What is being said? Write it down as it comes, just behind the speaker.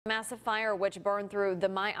Massive fire which burned through the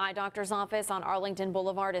MyEyeDr's office on Arlington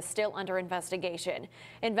Boulevard is still under investigation.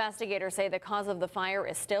 Investigators say the cause of the fire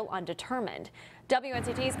is still undetermined.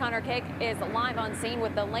 WNCT's Connor Kick is live on scene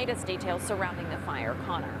with the latest details surrounding the fire.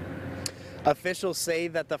 Connor. Officials say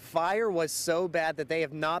that the fire was so bad that they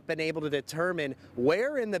have not been able to determine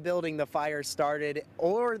where in the building the fire started,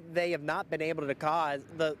 or they have not been able to cause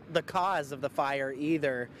the cause of the fire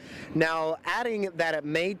either. Now, adding that it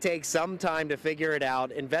may take some time to figure it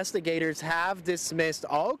out, investigators have dismissed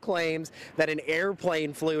all claims that an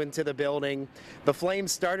airplane flew into the building. The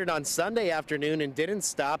flames started on Sunday afternoon and didn't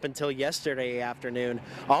stop until yesterday afternoon,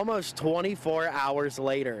 almost 24 hours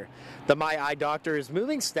later. The MyEyeDr is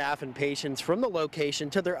moving staff and patients from the location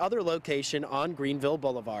to their other location on Greenville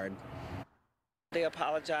Boulevard. They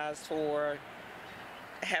apologized for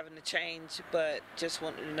having to change, but just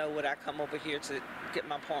wanted to know would I come over here to get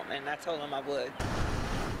my appointment, and I told them I would.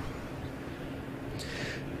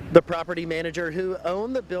 The property manager who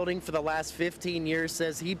owned the building for the last 15 years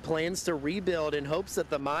says he plans to rebuild in hopes that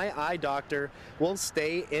the MyEyeDr will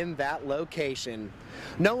stay in that location.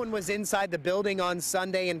 No one was inside the building on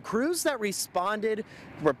Sunday, and crews that responded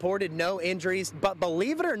reported no injuries. But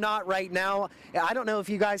believe it or not, right now, I don't know if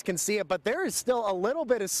you guys can see it, but there is still a little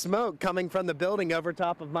bit of smoke coming from the building over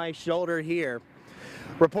top of my shoulder here.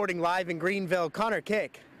 Reporting live in Greenville, Connor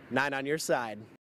Kick, 9 on your side.